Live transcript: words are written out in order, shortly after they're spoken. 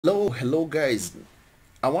Hello guys.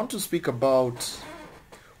 I want to speak about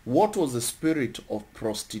what was the spirit of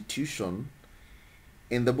prostitution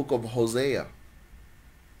in the book of Hosea.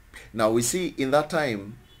 Now we see in that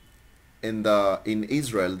time in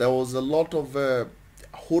Israel there was a lot of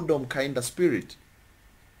𝗕𝗃𝗀𝗀 kind of spirit,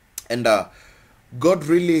 and God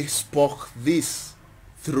really spoke this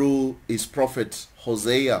through his prophet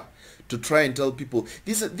Hosea to try and tell people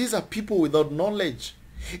these are people without knowledge.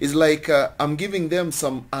 It's like I'm giving them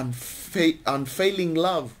some unfailing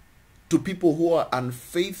love to people who are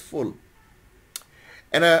unfaithful.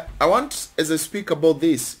 And I want, as I speak about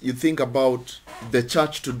this, you think about the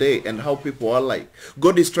church today and how people are like.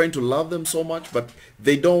 God is trying to love them so much, but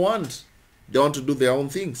they don't want. They want to do their own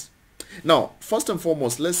things. Now, first and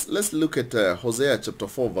foremost, let's look at Hosea chapter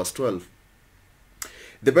 4, verse 12.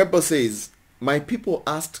 The Bible says, "My people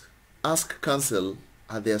ask counsel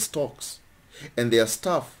at their stocks, and their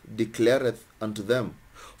staff declareth unto them.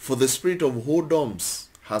 For the spirit of whoredoms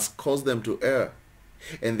has caused them to err,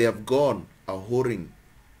 and they have gone a whoring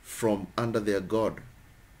from under their God."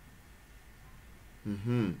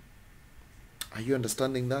 Are you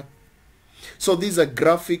understanding that? So these are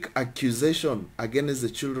graphic accusation against the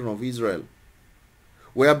children of Israel,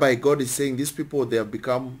 whereby God is saying these people, they have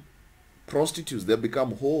become prostitutes, they have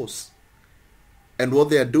become whores, and what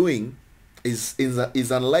they are doing is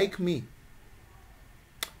unlike me.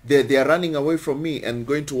 They are running away from me and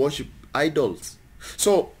going to worship idols.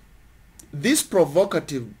 So this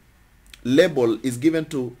provocative label is given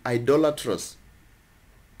to idolaters.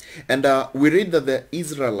 And we read that the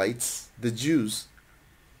Israelites, the Jews,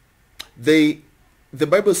 the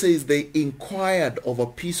Bible says they inquired of a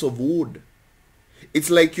piece of wood. It's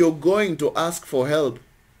like you're going to ask for help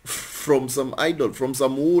from some idol, from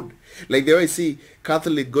some wood. Like there I see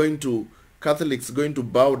Catholics going to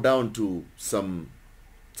bow down to some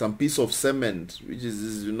piece of cement, which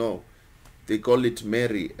is, they call it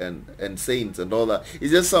Mary and saints and all that. It's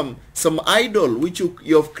just some idol which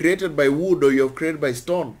you have created by wood or you have created by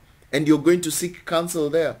stone, and you're going to seek counsel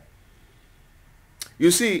there. You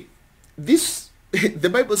see, this the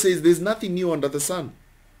Bible says there's nothing new under the sun.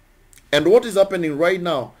 And what is happening right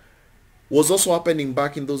now was also happening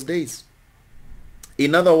back in those days.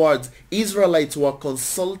 In other words, Israelites were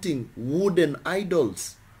consulting wooden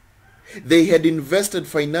idols. They had invested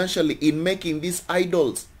financially in making these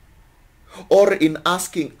idols, or in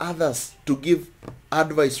asking others to give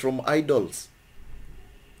advice from idols.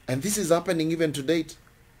 And this is happening even to date.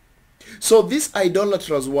 So these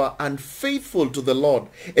idolaters were unfaithful to the Lord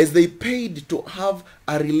as they paid to have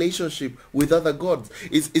a relationship with other gods.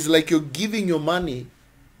 It's like you're giving your money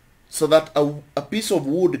so that a piece of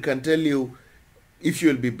wood can tell you if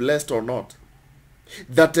you'll be blessed or not.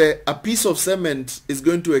 That a piece of cement is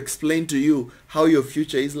going to explain to you how your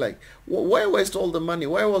future is like. Why waste all the money?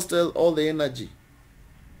 Why waste all the energy?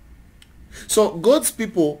 So God's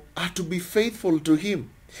people are to be faithful to him,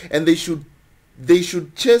 and they should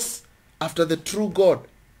chase after the true God.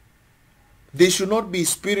 They should not be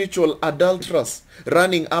spiritual adulterers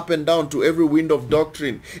running up and down to every wind of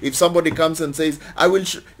doctrine. If somebody comes and says, I will,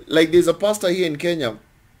 like there's a pastor here in Kenya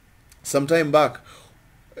some time back.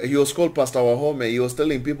 He was called Pastor 𝗬𝗲𝗀. He was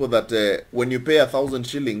telling people that when you pay 1,000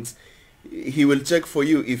 shillings, he will check for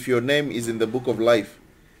you if your name is in the book of life.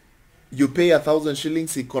 You pay 1,000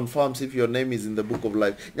 shillings, he confirms if your name is in the book of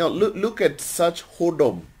life. Now look at such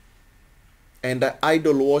𝗕𝗃𝗀𝗀 and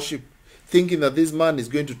idol worship, thinking that this man is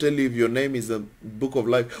going to tell you if your name is in the book of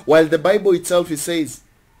life. While the Bible itself, it says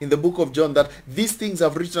in the book of John that these things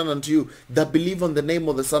I've written unto you that believe on the name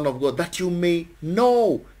of the Son of God, that you may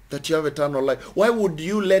know that you have eternal life. Why would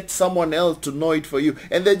you let someone else to know it for you?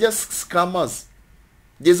 And they're just scammers.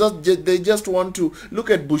 They just want to look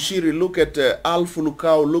at Bushiri, look at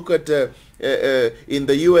𝗕𝗏𝗀𝗀, look at in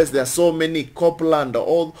the US there are so many Copeland,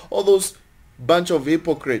 all those bunch of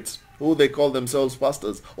hypocrites who they call themselves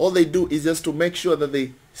pastors. All they do is just to make sure that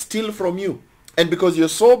they steal from you. And because you're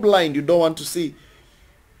so blind, you don't want to see,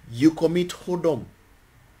 you commit 𝗕𝗃𝗀𝗀.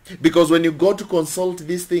 Because when you go to consult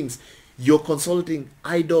these things, you're consulting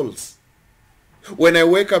idols. When I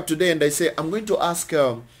wake up today and I say, I'm going to ask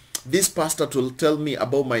this pastor to tell me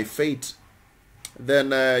about my fate,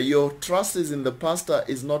 then your trust is in the pastor,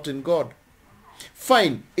 is not in God.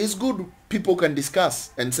 Fine, it's good people can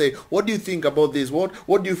discuss and say, what do you think about this?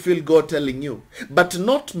 What do you feel God telling you? But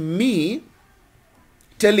not me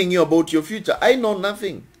telling you about your future. I know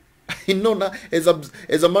nothing. I know as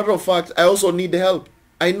a matter of fact, I also need help.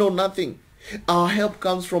 I know nothing. Our help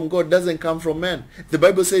comes from God, doesn't come from man. The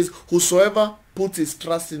Bible says, whosoever puts his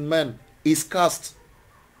trust in man is cast.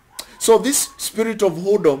 So this spirit of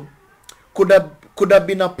𝗕𝗃𝗀𝗀 could have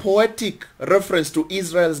been a poetic reference to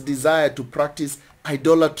Israel's desire to practice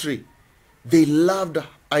idolatry. They loved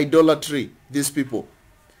idolatry, these people.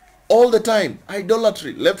 All the time,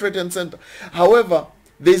 idolatry, left, right, and center. However,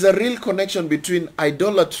 there is a real connection between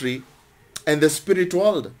idolatry and the spirit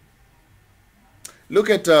world. Look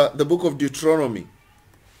at the book of Deuteronomy.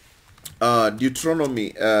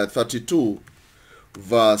 Deuteronomy 32,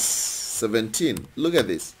 verse 17. Look at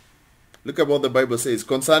this. Look at what the Bible says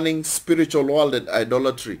concerning spiritual world and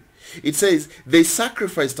idolatry. It says, they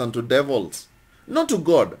sacrificed unto devils, not to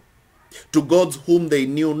God, to gods whom they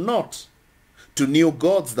knew not, to new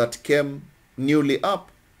gods that came newly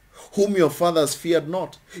up, whom your fathers feared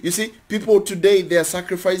not. You see, people today, they are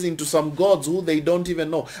sacrificing to some gods who they don't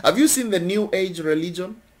even know. Have you seen the New Age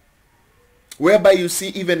religion? Whereby you see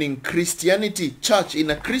even in Christianity church,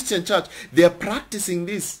 in a Christian church, they are practicing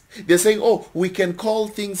this. They're saying, oh, we can call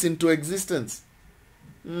things into existence.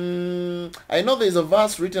 I know there's a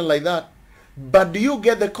verse written like that. But do you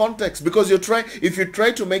get the context? Because if you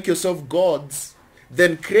try to make yourself gods,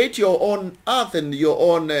 then create your own earth and your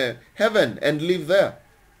own heaven and live there.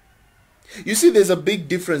 You see, there's a big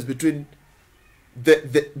difference between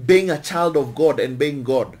being a child of God and being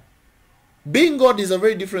God. Being God is a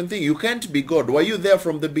very different thing. You can't be God. Were you there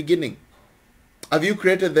from the beginning? Have you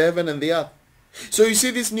created the heaven and the earth? So you see,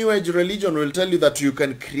 this New Age religion will tell you that you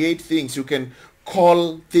can create things. You can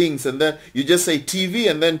call things, and then you just say TV,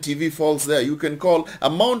 and then TV falls there. You can call a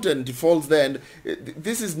mountain, it falls there. And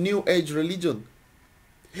this is New Age religion.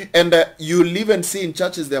 And you'll even see in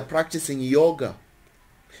churches they are practicing yoga.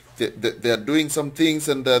 They are doing some things,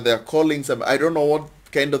 and they are calling some, I don't know what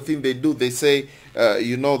kind of thing they do. They say,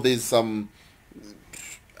 there's some,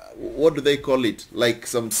 what do they call it? Like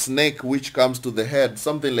some snake which comes to the head,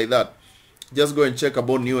 something like that. Just go and check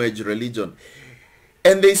about New Age religion.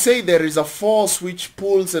 And they say there is a force which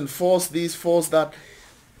pulls and force this, force that.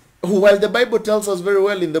 While the Bible tells us very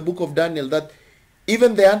well in the book of Daniel that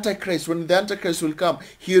even the Antichrist, when the Antichrist will come,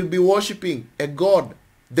 he will be worshipping a God,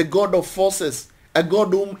 the God of forces, a God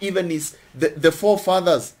whom even is the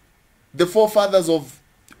forefathers of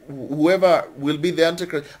whoever will be the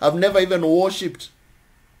Antichrist have never even worshipped,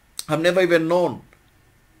 have never even known.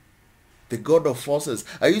 The God of forces.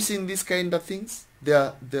 Are you seeing these kind of things?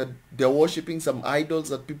 They're worshipping some idols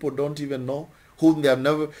that people don't even know, whom they have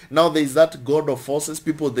never. Now there is that God of forces.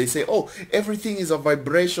 People, they say, oh, everything is a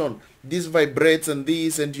vibration. This vibrates and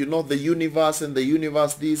this, and the universe and the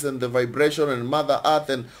universe this, and the vibration and Mother Earth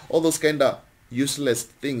and all those kind of useless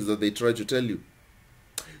things that they try to tell you.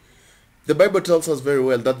 The Bible tells us very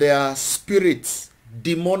well that there are spirits,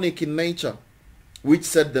 demonic in nature, which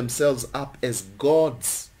set themselves up as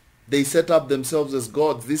gods. They set up themselves as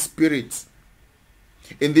gods, these spirits,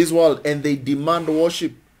 in this world, and they demand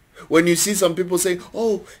worship. When you see some people saying,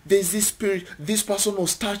 oh, there's this spirit, this person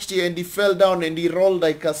was touched here and he fell down and he rolled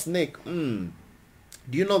like a snake. Do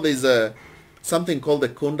you know there's something called the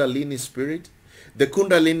Kundalini spirit? The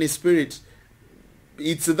Kundalini spirit,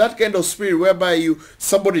 it's that kind of spirit whereby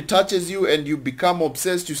somebody touches you and you become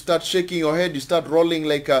obsessed, you start shaking your head, you start rolling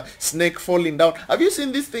like a snake falling down. Have you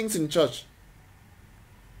seen these things in church?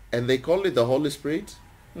 And they call it the Holy Spirit?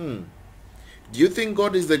 Do you think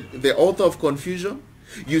God is the author of confusion?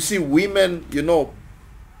 You see women,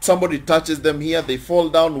 somebody touches them here, they fall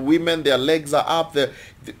down. Women, their legs are up.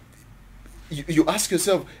 You ask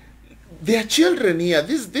yourself, there are children here.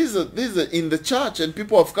 These are in the church, and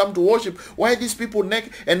people have come to worship. Why are these people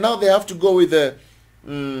naked? And now they have to go with a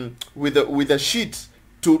sheet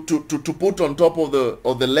to put on top of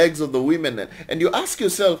the legs of the women. And you ask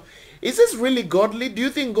yourself, is this really godly? Do you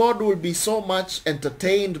think God will be so much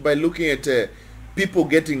entertained by looking at people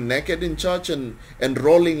getting naked in church and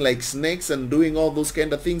rolling like snakes and doing all those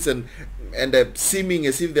kind of things and seeming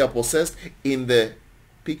as if they are possessed in the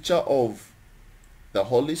picture of the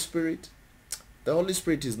Holy Spirit? The Holy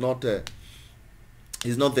Spirit is not the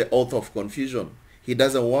author of confusion. He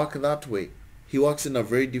doesn't work that way. He works in a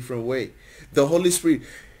very different way. The Holy Spirit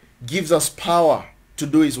gives us power to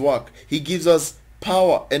do his work. He gives us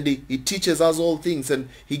power, and he teaches us all things, and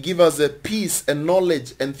he gives us a peace and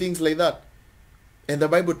knowledge and things like that. And the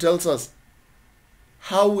Bible tells us,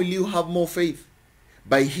 how will you have more faith?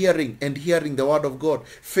 By hearing and hearing the word of God.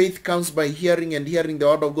 Faith comes by hearing and hearing the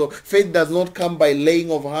word of God. Faith does not come by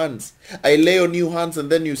laying of hands. I lay on you hands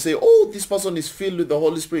and then you say, oh, this person is filled with the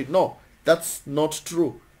Holy Spirit. No, that's not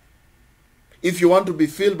true. If you want to be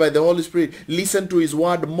filled by the Holy Spirit, listen to his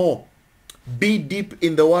word more. Be deep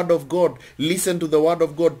in the word of God. Listen to the word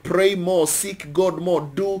of God. Pray more. Seek God more.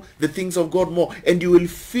 Do the things of God more. And you will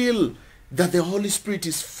feel that the Holy Spirit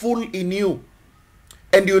is full in you.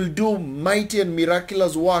 And you will do mighty and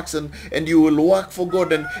miraculous works, and you will work for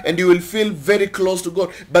God, and you will feel very close to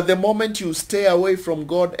God. But the moment you stay away from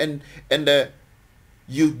God and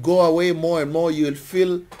you go away more and more, you will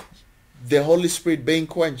feel the Holy Spirit being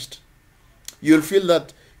quenched. You will feel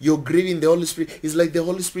that you're grieving the Holy Spirit. It's like the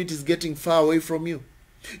Holy Spirit is getting far away from you.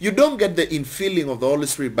 You don't get the infilling of the Holy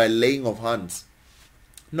Spirit by laying of hands.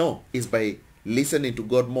 No, it's by listening to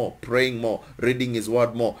God more, praying more, reading His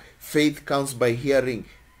Word more. Faith comes by hearing,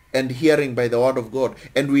 and hearing by the Word of God.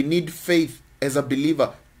 And we need faith as a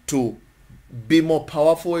believer to be more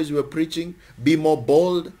powerful as we're preaching, be more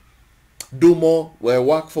bold, do more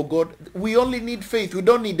work for God. We only need faith. We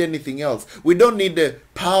don't need anything else. We don't need the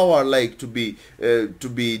power like to be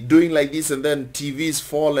doing like this and then TVs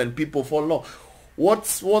fall and people fall. No.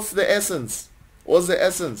 What's the essence? What's the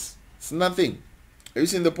essence? It's nothing. Are you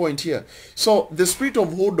seeing the point here? So the spirit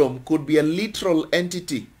of whoredom could be a literal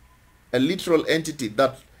entity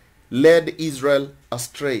that led Israel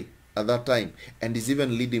astray at that time, and is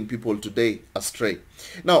even leading people today astray.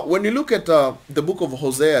 Now, when you look at the book of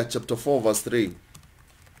Hosea chapter 4 verse 3,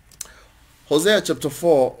 Hosea chapter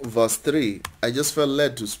 4 verse 3, I just felt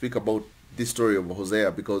led to speak about this story of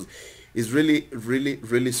Hosea because it's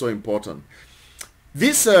really so important.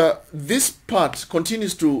 This part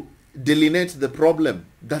continues to delineate the problem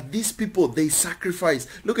that these people, they sacrifice.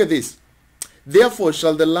 Look at this. Therefore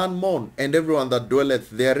shall the land mourn, and everyone that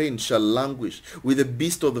dwelleth therein shall languish, with the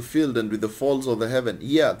beast of the field and with the fowls of the heaven.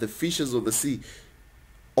 Yea, the fishes of the sea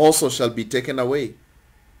also shall be taken away.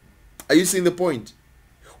 Are you seeing the point?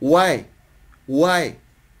 Why? Why?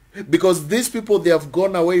 Because these people, they have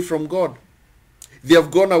gone away from God. They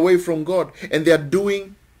have gone away from God, and they are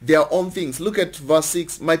doing their own things. Look at verse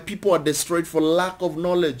 6. My people are destroyed for lack of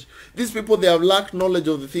knowledge. These people, they have lacked knowledge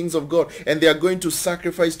of the things of God, and they are going to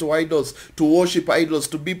sacrifice to idols, to worship idols,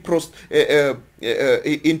 to be into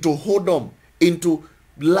whoredom, into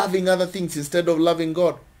loving other things instead of loving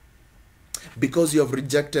God. Because you have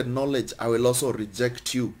rejected knowledge, I will also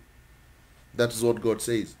reject you. That is what God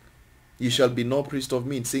says. You shall be no priest of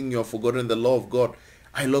me, seeing you have forgotten the law of God.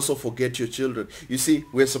 I will also forget your children. You see,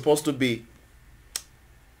 we're supposed to be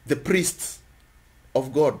the priests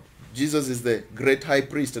of God. Jesus is the great high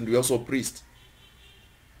priest, and we are also priests.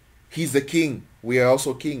 He's the king. We are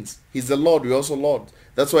also kings. He's the Lord. We are also Lord.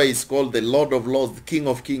 That's why he's called the Lord of Lords, the King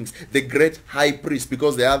of Kings, the great high priest,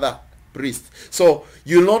 because they are the priests. So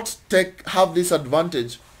you'll not have this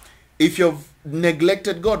advantage if you've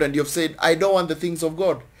neglected God and you've said, I don't want the things of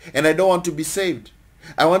God, and I don't want to be saved.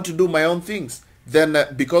 I want to do my own things. Then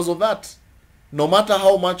because of that, no matter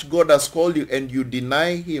how much God has called you and you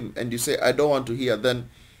deny Him and you say, I don't want to hear, then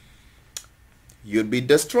you'll be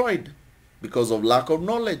destroyed because of lack of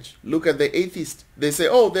knowledge. Look at the atheists. They say,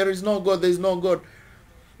 oh, there is no God, there is no God.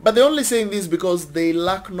 But they're only saying this because they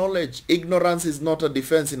lack knowledge. Ignorance is not a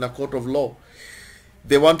defense in a court of law.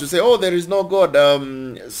 They want to say, oh, there is no God,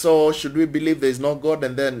 so should we believe there is no God,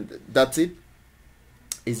 and then that's it?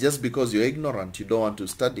 It's just because you're ignorant. You don't want to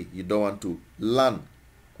study. You don't want to learn.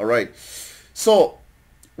 All right. So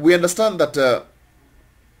we understand that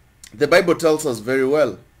the Bible tells us very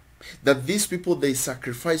well that these people, they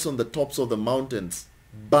sacrifice on the tops of the mountains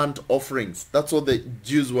burnt offerings. That's what the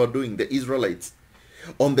Jews were doing, the Israelites,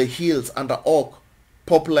 on the hills under oak,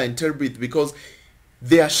 poplar and terebinth, because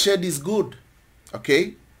their shed is good.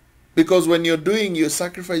 Okay? Because when you're doing your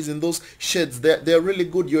sacrifice in those sheds, they're really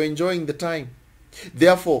good. You're enjoying the time.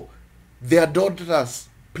 Therefore, their daughters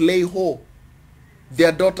play hoe.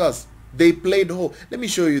 Their daughters, they played hoe. Let me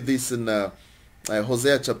show you this in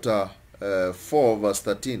Hosea chapter 4 verse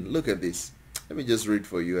 13. Look at this. Let me just read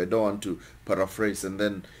for you. I don't want to paraphrase and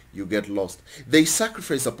then you get lost. They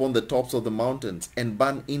sacrifice upon the tops of the mountains and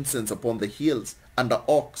burn incense upon the hills under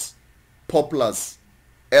oaks, poplars,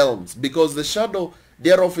 elms, because the shadow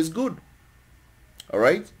thereof is good. All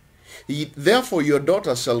right? Therefore your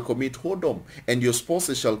daughters shall commit whoredom, and your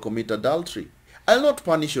spouses shall commit adultery. I'll not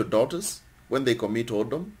punish your daughters when they commit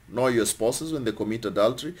whoredom, nor your spouses when they commit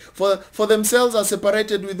adultery. For themselves are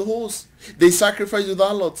separated with whores. They sacrifice with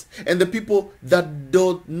harlots, and the people that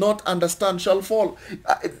do not understand shall fall.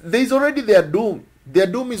 There is already their doom. Their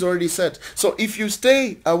doom is already set. So if you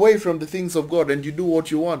stay away from the things of God and you do what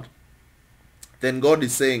you want, then God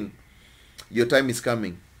is saying, your time is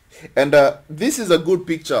coming. And this is a good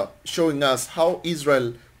picture showing us how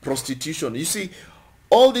Israel prostitution. You see,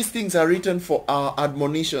 all these things are written for our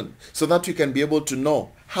admonition so that we can be able to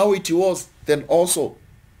know how it was. Then also,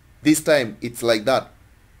 this time it's like that.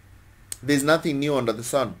 There's nothing new under the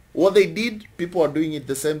sun. What they did, people are doing it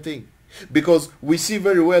the same thing. Because we see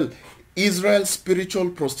very well, Israel's spiritual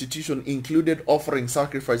prostitution included offering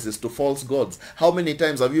sacrifices to false gods. How many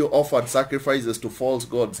times have you offered sacrifices to false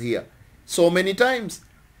gods here? So many times.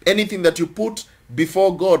 Anything that you put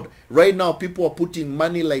before God. Right now, people are putting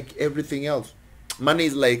money like everything else. Money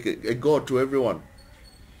is like a god to everyone.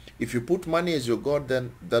 If you put money as your god,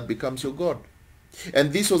 then that becomes your god.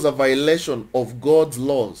 And this was a violation of God's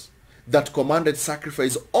laws that commanded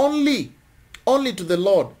sacrifice only to the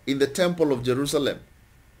Lord in the temple of Jerusalem.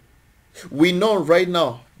 We know right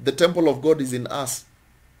now the temple of God is in us.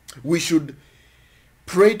 We should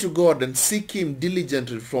pray to God and seek Him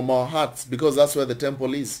diligently from our hearts, because that's where the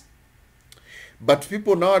temple is. But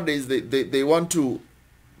people nowadays, they want to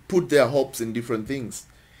put their hopes in different things.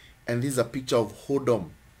 And this is a picture of whoredom.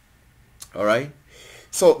 Alright?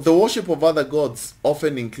 So the worship of other gods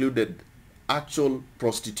often included actual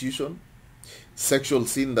prostitution, sexual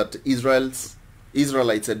sin that Israelites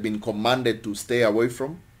had been commanded to stay away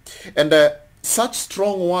from. And such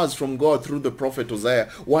strong words from God through the prophet Hosea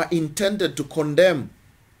were intended to condemn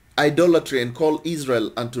idolatry and call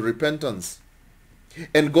Israel unto repentance.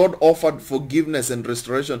 And God offered forgiveness and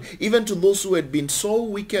restoration even to those who had been so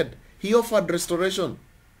wicked. He offered restoration.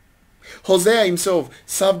 Hosea himself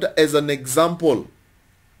served as an example,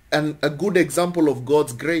 and a good example of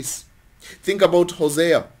God's grace. Think about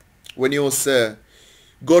Hosea when he was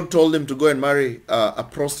God told him to go and marry a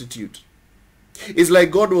prostitute. It's like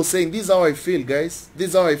God was saying, this is how I feel, guys. This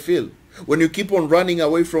is how I feel. When you keep on running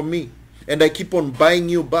away from me, and I keep on buying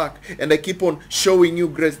you back, and I keep on showing you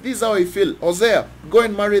grace. This is how I feel. Hosea, go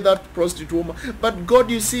and marry that prostitute woman. But God,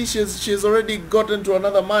 you see, she's already gotten to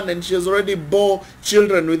another man, and she has already bore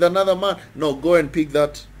children with another man. No, go and pick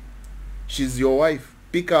that. She's your wife.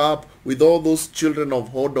 Pick her up with all those children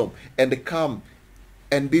of whoredom and come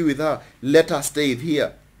and be with her. Let her stay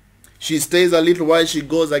here. She stays a little while, she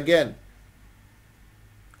goes again.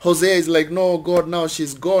 Hosea is like, no, God, now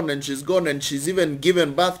she's gone and she's even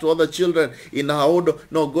given birth to other children in her whoredom.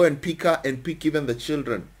 No, go and pick her and pick even the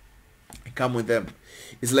children. Come with them.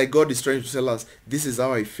 It's like God is trying to tell us, this is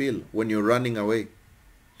how I feel when you're running away.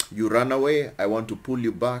 You run away, I want to pull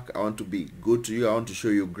you back. I want to be good to you. I want to show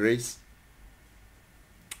you grace.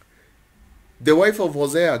 The wife of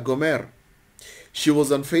Hosea, Gomer, she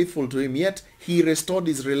was unfaithful to him, yet he restored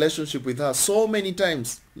his relationship with her so many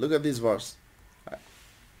times. Look at this verse.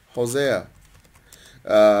 Hosea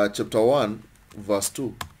chapter 1 verse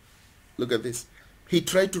 2. Look at this. He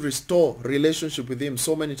tried to restore relationship with him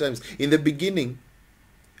so many times. In the beginning,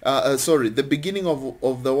 the beginning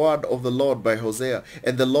of the word of the Lord by Hosea.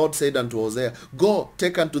 And the Lord said unto Hosea, go,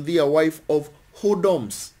 take unto thee a wife of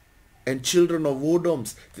whoredoms and children of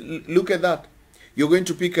whoredoms. Look at that. You're going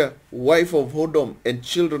to pick a wife of whoredom and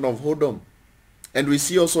children of whoredom. And we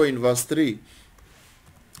see also in verse 3,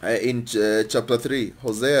 in chapter 3,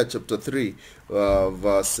 Hosea chapter 3,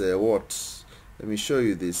 verse what? Let me show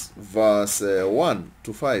you this. Verse 1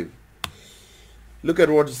 to 5. Look at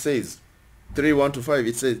what it says. 3, 1 to 5.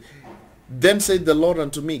 It says, then said the Lord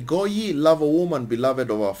unto me, go ye, love a woman beloved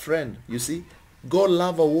of our friend. You see? Go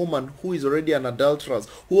love a woman who is already an adulteress,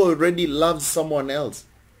 who already loves someone else.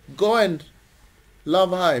 Go and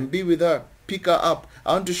love her and be with her. Pick her up.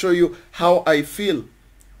 I want to show you how I feel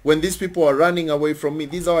when these people are running away from me.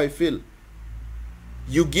 This is how I feel.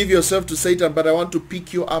 You give yourself to Satan, but I want to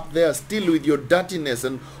pick you up there, still with your dirtiness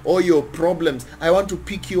and all your problems. I want to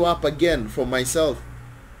pick you up again for myself.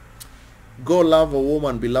 Go love a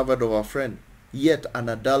woman beloved of our friend, yet an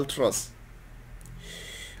adulteress,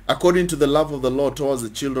 according to the love of the Lord towards the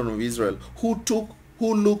children of Israel,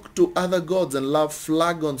 who looked to other gods and loved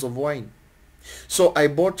flagons of wine. So I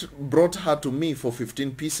brought her to me for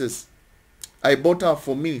 15 pieces. I bought her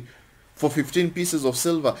for me for 15 pieces of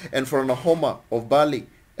silver, and for an homer of barley,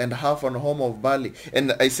 and half an homer of barley.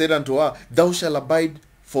 And I said unto her, thou shalt abide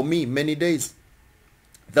for me many days.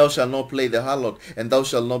 Thou shalt not play the harlot, and thou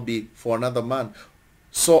shalt not be for another man.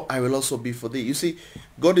 So I will also be for thee. You see,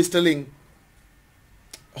 God is telling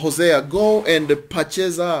Hosea, go and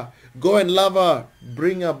purchase her. Go and love her.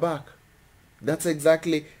 Bring her back. That's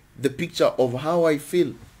exactly the picture of how I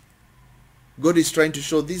feel. God is trying to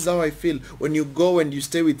show, this is how I feel. When you go and you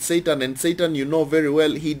stay with Satan, and Satan, you know very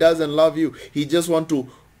well, he doesn't love you. He just wants to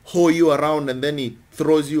hoe you around, and then he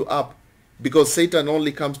throws you up. Because Satan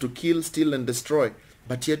only comes to kill, steal, and destroy.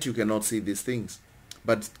 But yet you cannot see these things.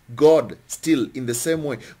 But God still, in the same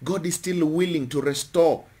way, God is still willing to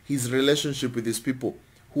restore his relationship with his people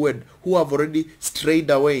who have already strayed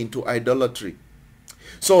away into idolatry.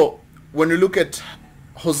 So when you look at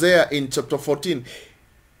Hosea in chapter 14,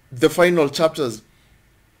 the final chapters,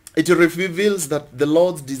 it reveals that the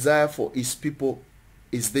Lord's desire for his people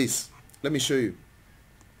is this. Let me show you.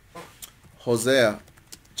 Hosea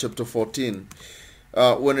chapter 14,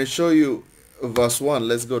 when I show you verse 1,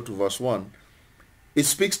 let's go to verse 1. It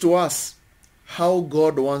speaks to us how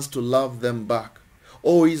God wants to love them back.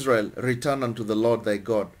 O Israel, return unto the Lord thy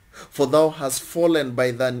God, for thou hast fallen by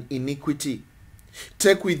thine iniquity.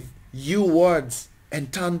 Take with you words,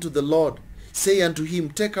 and turn to the Lord. Say unto him,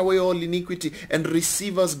 take away all iniquity, and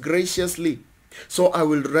receive us graciously. So I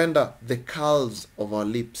will render the calves of our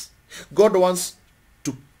lips. God wants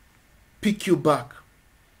to pick you back.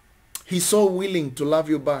 He's so willing to love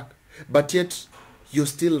you back, but yet you're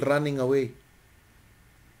still running away.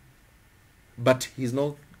 But he's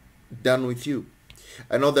not done with you.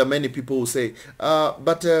 I know there are many people who say,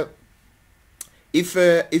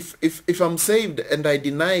 if I'm saved and I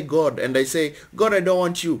deny God and I say, God, I don't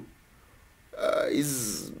want you,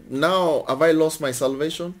 have I lost my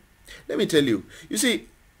salvation? Let me tell you. You see,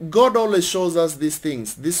 God always shows us these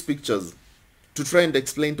things, these pictures, to try and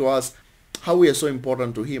explain to us how we are so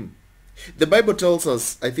important to him. The Bible tells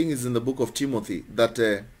us, I think it's in the book of Timothy,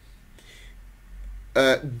 that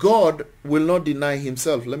God will not deny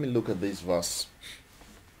himself. Let me look at this verse.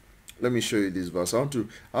 Let me show you this verse. I want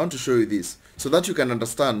to show you this so that you can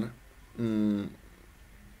understand. I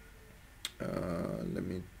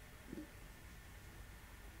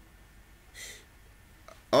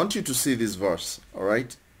want you to see this verse. All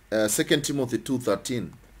right, 2 Timothy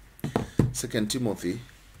 2:13. 2 Timothy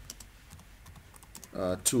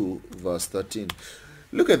 2 verse 13.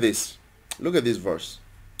 Look at this. Look at this verse.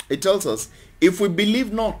 It tells us, if we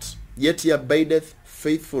believe not, yet he abideth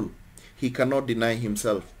faithful. He cannot deny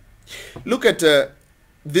himself. Look at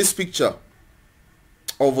this picture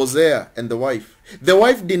of Hosea and the wife. The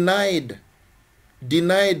wife denied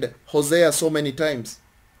Hosea so many times.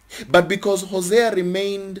 But because Hosea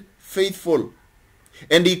remained faithful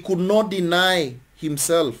and he could not deny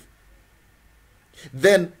himself,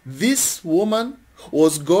 then this woman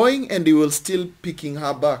was going and he was still picking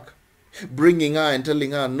her back, bringing her and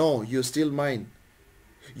telling her, no, you're still mine.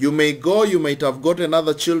 You may go, you might have gotten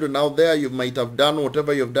other children out there, you might have done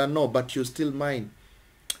whatever you've done, no, but you're still mine.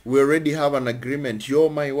 We already have an agreement. You're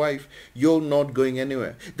my wife. You're not going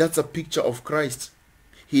anywhere. That's a picture of Christ.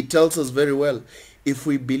 He tells us very well, if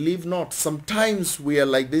we believe not, sometimes we are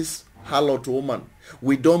like this harlot woman.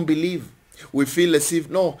 We don't believe. We feel as if,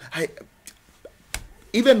 no,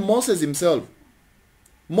 even Moses himself,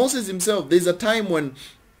 there's a time when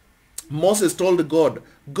Moses told God,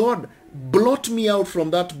 God, blot me out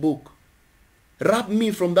from that book. Wrap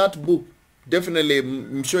me from that book. Definitely,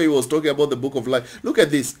 I'm sure he was talking about the book of life. Look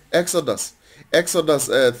at this, Exodus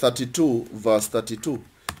 32 verse 32.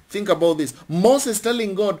 Think about this. Moses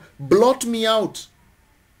telling God, blot me out.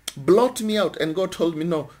 Blot me out. And God told me,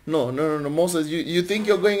 no, Moses, you think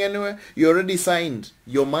you're going anywhere? You already signed.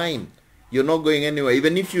 You're mine. You're not going anywhere.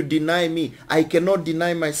 Even if you deny me, I cannot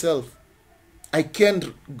deny myself. I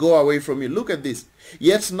can't go away from you. Look at this.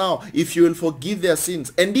 Yet now, if you will forgive their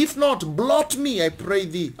sins, and if not, blot me, I pray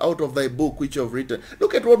thee, out of thy book which you have written.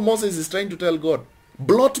 Look at what Moses is trying to tell God.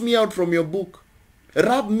 Blot me out from your book.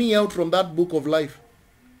 Rub me out from that book of life.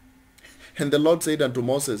 And the Lord said unto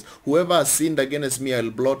Moses, whoever has sinned against me, I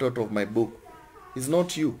will blot out of my book. It's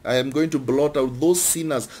not you. I am going to blot out those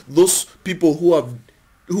sinners, those people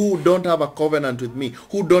who don't have a covenant with me,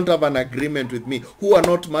 who don't have an agreement with me, who are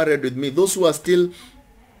not married with me, those who are still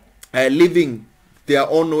living their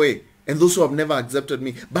own way, and those who have never accepted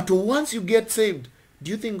me. But once you get saved, do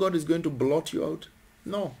you think God is going to blot you out?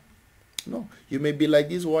 No. You may be like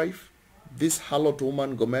this wife, this harlot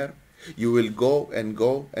woman Gomer. You will go and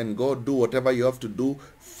go and go, do whatever you have to do,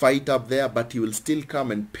 fight up there, but he will still come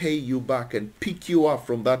and pay you back and pick you up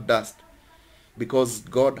from that dust, because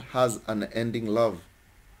God has an ending love.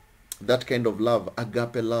 That kind of love,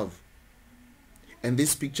 agape love. And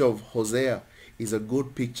this picture of Hosea is a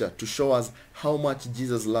good picture to show us how much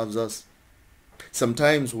Jesus loves us.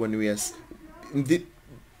 Sometimes when we are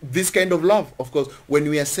this kind of love, of course, when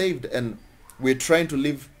we are saved and we're trying to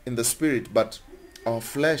live in the spirit, but our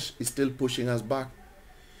flesh is still pushing us back,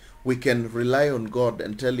 we can rely on God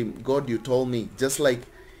and tell him, God, you told me, just like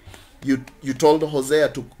you told Hosea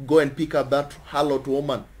to go and pick up that harlot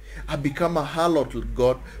woman. I become a harlot,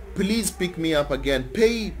 God. Please pick me up again.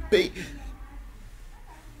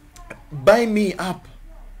 Buy me up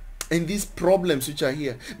in these problems which are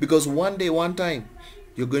here. Because one day, one time,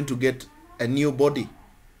 you're going to get a new body.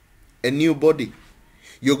 A new body.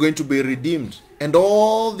 You're going to be redeemed. And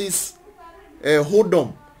all this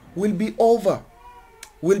whoredom will be over.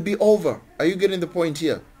 Will be over. Are you getting the point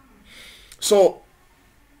here? So,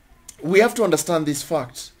 we have to understand these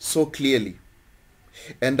facts so clearly.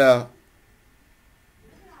 And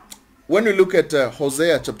when we look at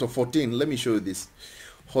Hosea chapter 14, let me show you this.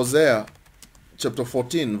 Hosea chapter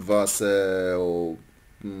 14 verse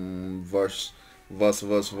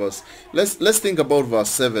let's think about verse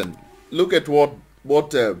 7. Look at what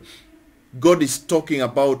God is talking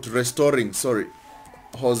about restoring. Sorry,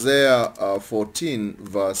 Hosea 14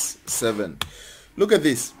 verse 7. Look at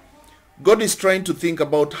this. God is trying to think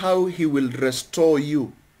about how he will restore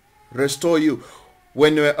you. Restore you.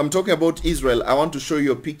 When I'm talking about Israel, I want to show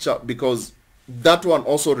you a picture because that one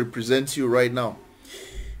also represents you right now.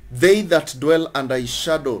 They that dwell under his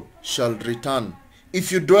shadow shall return. If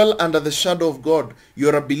you dwell under the shadow of God,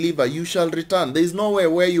 you're a believer, you shall return. There is nowhere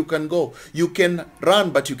where you can go. You can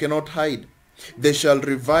run, but you cannot hide. They shall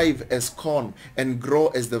revive as corn and grow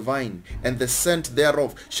as the vine, and the scent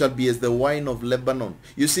thereof shall be as the wine of Lebanon.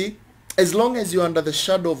 You see, as long as you're under the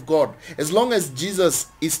shadow of God, as long as Jesus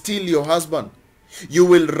is still your husband, you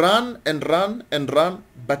will run and run and run,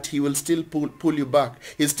 but he will still pull you back.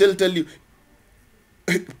 He'll still tell you,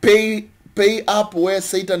 pay up where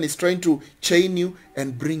Satan is trying to chain you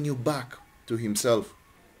and bring you back to himself.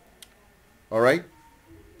 All right?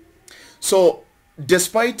 So,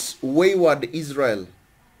 despite wayward Israel,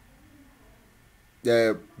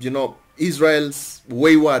 Israel's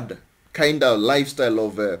wayward kind of lifestyle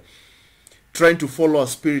of trying to follow a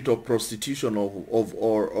spirit of prostitution or of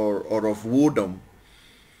whoredom,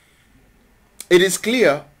 it is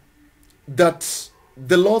clear that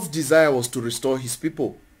the Lord's desire was to restore his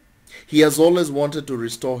people. He has always wanted to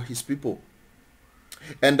restore his people.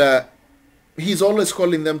 And he's always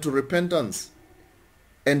calling them to repentance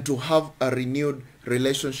and to have a renewed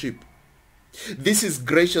relationship. This is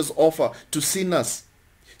gracious offer to sinners,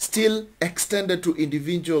 still extended to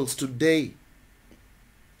individuals today.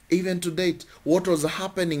 Even to date, what was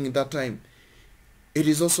happening in that time, it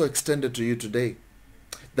is also extended to you today,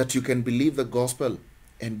 that you can believe the gospel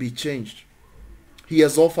and be changed. He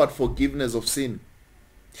has offered forgiveness of sin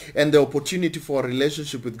and the opportunity for a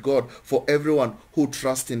relationship with God for everyone who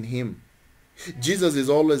trusts in him. Jesus is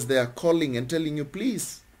always there calling and telling you,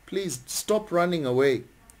 please, please stop running away.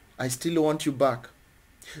 I still want you back.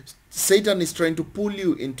 Satan is trying to pull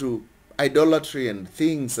you into idolatry and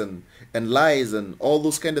things and lies and all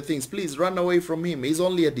those kind of things. Please run away from him. He's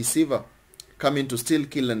only a deceiver, coming to steal,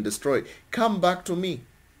 kill, and destroy. Come back to me.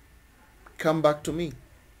 Come back to me.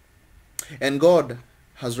 And God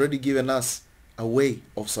has already given us a way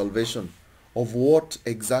of salvation, of what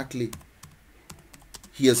exactly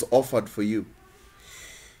he has offered for you.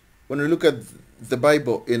 When we look at the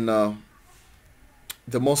Bible in the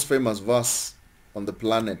most famous verse on the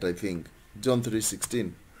planet, I think, John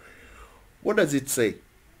 3:16, what does it say?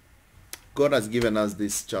 God has given us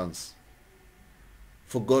this chance.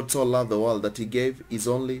 For God so loved the world that he gave his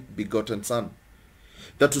only begotten Son,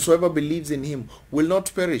 that whosoever believes in him will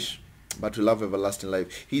not perish, but will have everlasting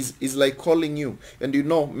life. He's like calling you. And you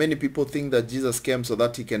know, many people think that Jesus came so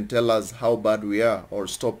that he can tell us how bad we are, or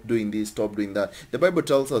stop doing this, stop doing that. The Bible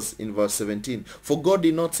tells us in verse 17, for God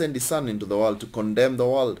did not send his Son into the world to condemn the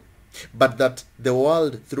world, but that the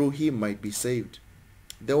world through him might be saved.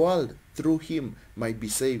 The world through him might be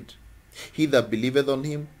saved. He that believeth on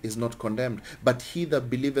him is not condemned, but he that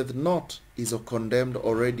believeth not is condemned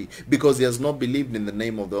already, because he has not believed in the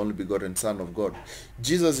name of the only begotten Son of God.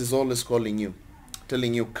 Jesus is always calling you,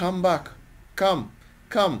 telling you, come back, come,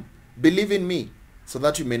 believe in me, so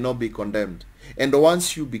that you may not be condemned. And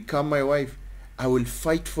once you become my wife, I will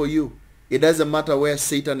fight for you. It doesn't matter where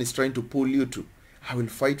Satan is trying to pull you to. I will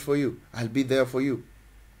fight for you. I'll be there for you.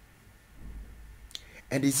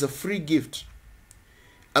 And it's a free gift.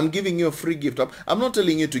 I'm giving you a free gift. I'm not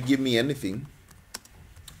telling you to give me anything.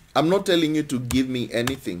 I'm not telling you to give me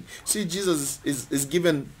anything. See, Jesus is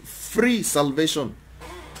given free salvation.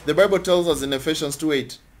 The Bible tells us in Ephesians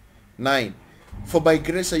 2:8-9, for by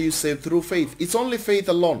grace are you saved through faith. It's only faith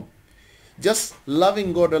alone. Just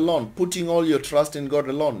loving God alone, putting all your trust in God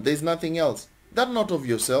alone. There's nothing else. That not of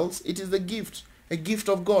yourselves. It is the gift, a gift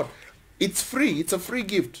of God. It's free. It's a free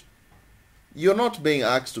gift. You're not being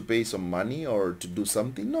asked to pay some money or to do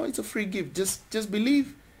something. No, it's a free gift. Just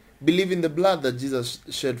believe. Believe in the blood that Jesus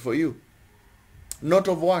shed for you. Not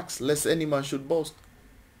of works, lest any man should boast.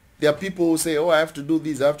 There are people who say, oh, I have to do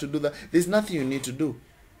this, I have to do that. There's nothing you need to do.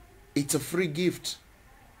 It's a free gift.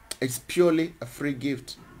 It's purely a free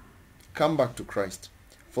gift. Come back to Christ.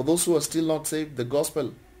 For those who are still not saved, the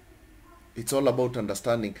gospel, it's all about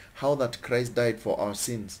understanding how that Christ died for our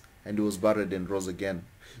sins and he was buried and rose again.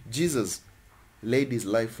 Jesus laid his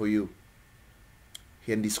life for you,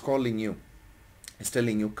 and he's calling you. He's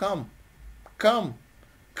telling you, come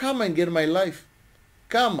and get my life.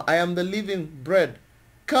 Come, I am the living bread.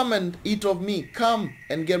 come and eat of me. Come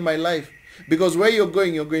and get my life. Because where you're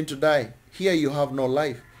going to die. Here you have no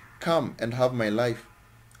life. Come and have my life.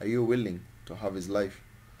 Are you willing to have his life?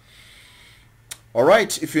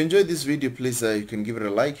 Alright, if you enjoyed this video, please you can give it a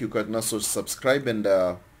like. You can also subscribe and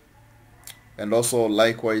also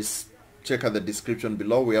likewise check out the description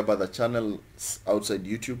below. We have other channels outside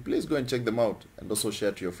YouTube. Please go and check them out and also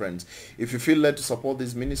share to your friends. If you feel led to support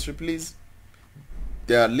this ministry, please,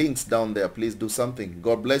 there are links down there. Please do something.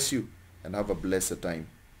 God bless you and have a blessed time.